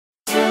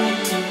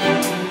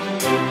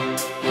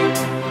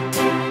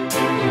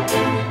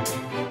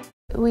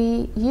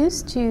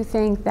used to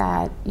think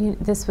that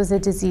this was a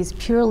disease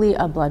purely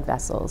of blood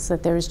vessels,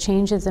 that there was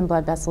changes in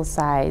blood vessel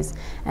size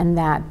and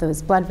that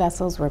those blood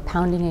vessels were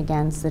pounding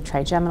against the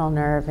trigeminal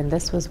nerve, and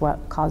this was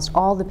what caused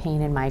all the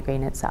pain in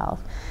migraine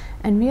itself.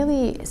 And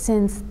really,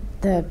 since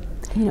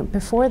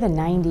before the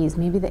 90s,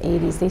 maybe the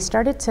 80s, they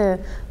started to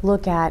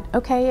look at,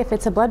 okay, if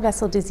it's a blood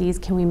vessel disease,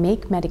 can we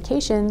make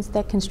medications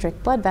that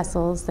constrict blood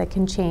vessels that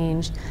can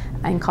change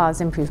and cause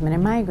improvement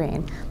in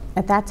migraine?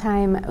 At that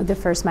time, the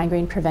first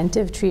migraine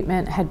preventive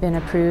treatment had been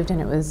approved,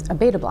 and it was a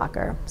beta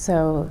blocker.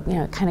 So,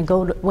 it kind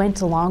of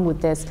went along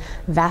with this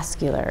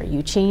vascular.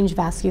 You change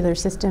vascular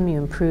system, you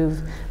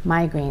improve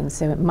migraine.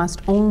 So it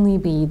must only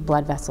be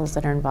blood vessels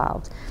that are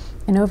involved.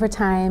 And over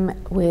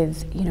time,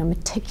 with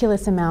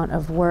meticulous amount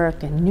of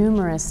work and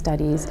numerous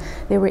studies,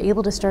 they were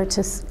able to start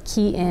to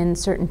key in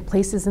certain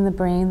places in the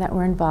brain that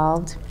were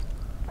involved.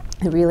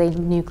 The related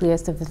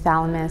nucleus of the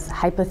thalamus,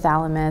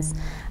 hypothalamus,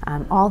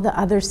 all the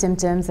other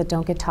symptoms that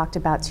don't get talked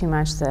about too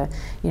much, the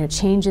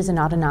changes in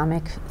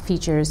autonomic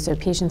features, so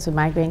patients with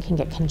migraine can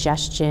get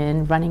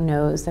congestion, running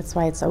nose, that's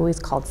why it's always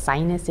called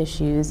sinus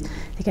issues.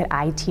 They get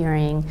eye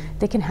tearing,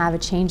 they can have a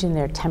change in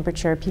their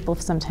temperature. People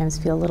sometimes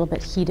feel a little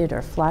bit heated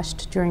or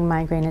flushed during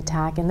migraine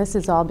attack, and this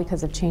is all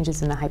because of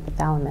changes in the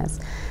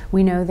hypothalamus.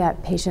 We know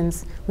that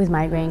patients with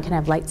migraine can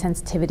have light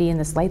sensitivity, and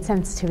this light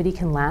sensitivity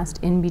can last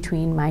in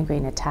between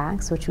migraine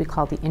attacks, which we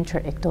call the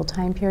interictal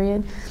time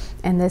period.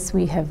 And this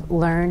we have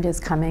learned is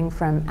coming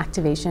from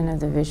activation of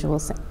the visual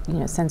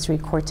sensory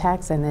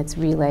cortex and its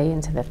relay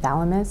into the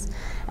thalamus.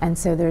 And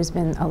so there's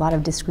been a lot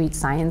of discrete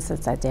science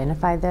that's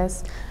identified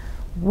this.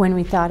 When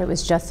we thought it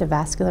was just a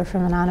vascular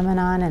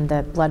phenomenon and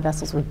the blood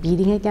vessels were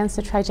beating against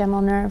the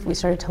trigeminal nerve, we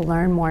started to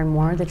learn more and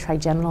more the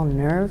trigeminal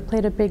nerve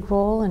played a big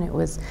role, and it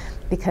was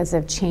because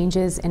of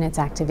changes in its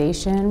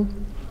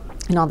activation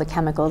and all the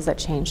chemicals that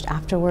changed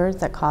afterwards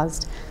that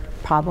caused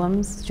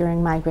problems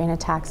during migraine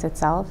attacks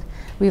itself.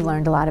 We've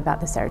learned a lot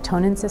about the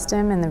serotonin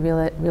system and the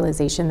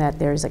realization that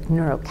there's a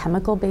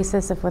neurochemical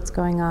basis of what's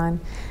going on.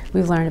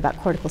 We've learned about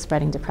cortical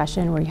spreading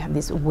depression, where you have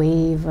this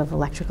wave of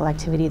electrical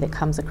activity that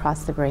comes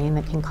across the brain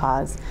that can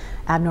cause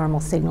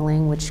abnormal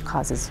signaling, which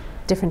causes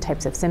different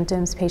types of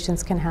symptoms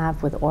patients can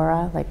have with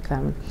aura, like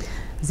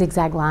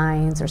zigzag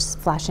lines or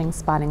flashing,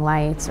 spotting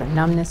lights or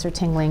numbness or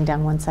tingling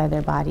down one side of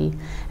their body.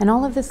 And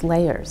all of this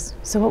layers.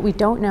 So what we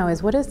don't know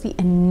is what is the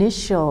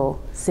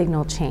initial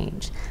signal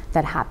change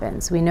that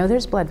happens. We know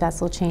there's blood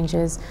vessel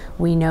changes.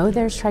 We know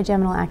there's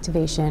trigeminal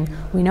activation.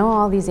 We know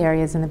all these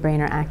areas in the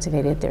brain are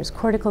activated. There's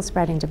cortical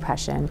spreading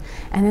depression.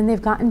 And then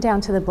they've gotten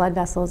down to the blood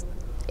vessels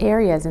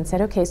areas and said,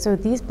 okay, so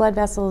these blood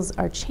vessels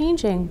are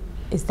changing.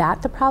 Is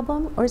that the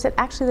problem? Or is it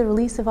actually the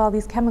release of all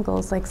these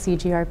chemicals like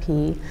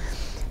CGRP,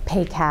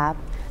 PACAP?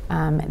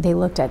 They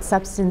looked at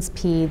substance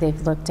P,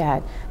 they've looked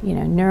at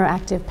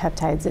neuroactive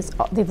peptides,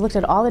 they've looked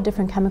at all the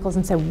different chemicals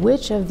and said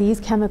which of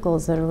these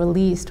chemicals that are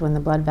released when the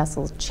blood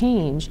vessels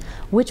change,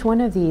 which one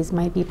of these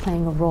might be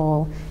playing a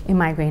role in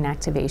migraine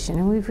activation.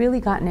 And we've really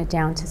gotten it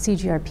down to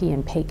CGRP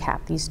and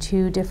PACAP, these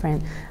two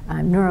different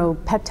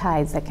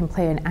neuropeptides that can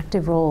play an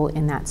active role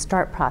in that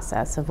start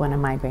process of when a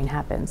migraine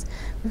happens.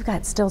 We've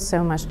got still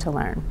so much to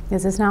learn,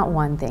 because it's not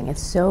one thing,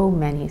 it's so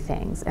many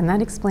things. And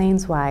that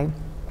explains why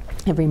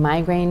every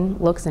migraine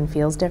looks and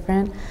feels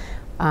different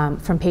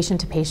from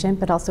patient to patient,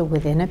 but also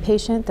within a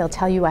patient. They'll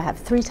tell you, I have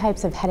 3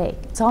 types of headache.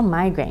 It's all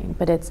migraine,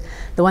 but it's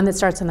the one that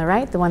starts on the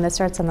right, the one that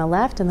starts on the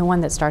left, and the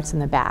one that starts in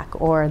the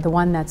back. Or the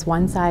one that's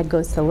one side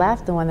goes to the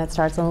left, the one that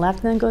starts on the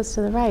left and then goes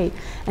to the right.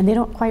 And they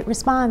don't quite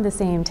respond the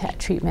same to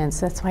treatments.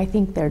 So that's why I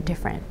think they're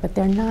different, but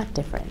they're not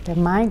different. They're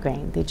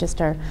migraine. They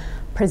just are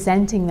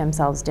presenting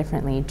themselves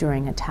differently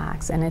during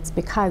attacks, and it's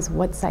because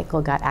what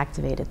cycle got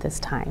activated this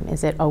time.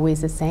 Is it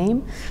always the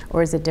same,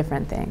 or is it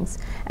different things?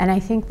 And I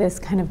think this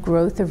kind of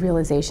growth of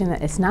realization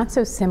that it's not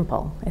so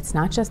simple. It's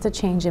not just a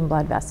change in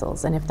blood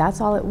vessels, and if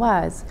that's all it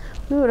was,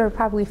 we would have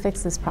probably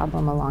fixed this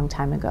problem a long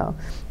time ago.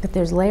 But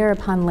there's layer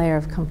upon layer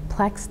of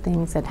complex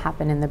things that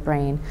happen in the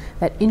brain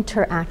that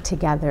interact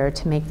together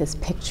to make this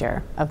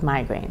picture of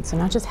migraine. So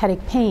not just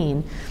headache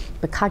pain,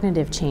 but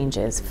cognitive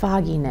changes,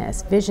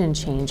 fogginess, vision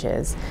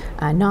changes,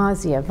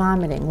 nausea,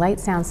 vomiting, light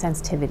sound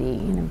sensitivity,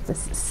 the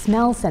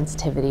smell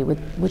sensitivity,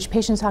 which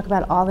patients talk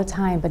about all the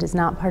time but is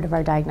not part of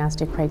our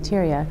diagnostic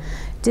criteria,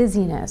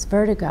 dizziness,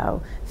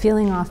 vertigo,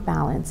 feeling off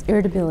balance,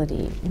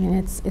 irritability. I mean,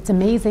 it's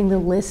amazing the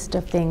list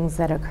of things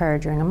that occur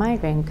during a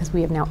migraine, because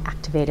we have now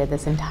activated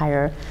this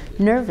entire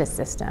nervous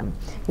system.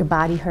 Your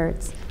body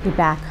hurts, your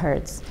back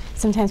hurts.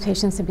 Sometimes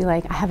patients would be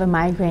like, I have a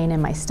migraine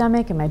in my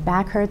stomach and my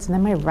back hurts and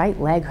then my right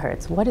leg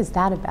hurts. What is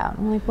that about?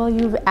 I'm like, well,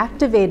 you've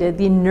activated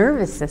the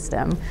nervous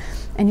system,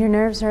 and your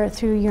nerves are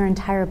through your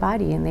entire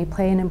body and they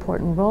play an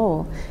important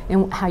role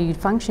in how you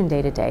function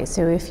day to day.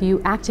 So if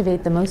you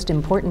activate the most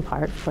important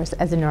part, of course,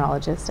 as a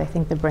neurologist, I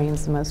think the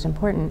brain's the most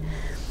important.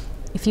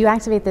 If you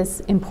activate this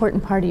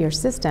important part of your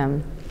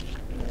system,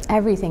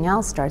 everything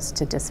else starts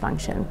to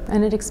dysfunction.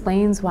 And it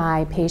explains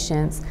why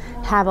patients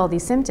have all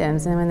these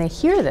symptoms, and when they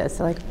hear this,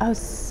 they're like, oh,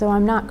 so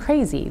I'm not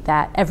crazy,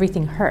 that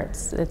everything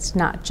hurts. It's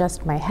not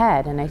just my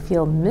head and I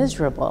feel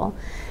miserable.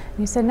 And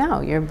he said,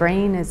 no, your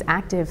brain is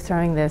active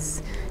throwing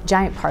this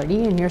giant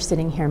party and you're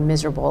sitting here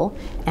miserable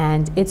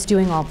and it's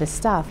doing all this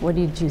stuff. What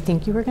did you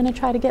think you were going to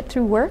try to get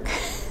through work?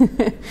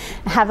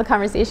 Have a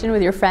conversation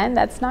with your friend?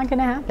 That's not going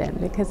to happen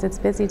because it's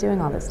busy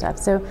doing all this stuff.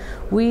 So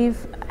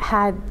we've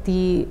had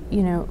the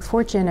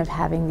fortune of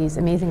having these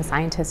amazing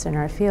scientists in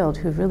our field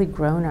who've really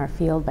grown our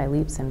field by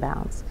leaps and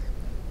bounds.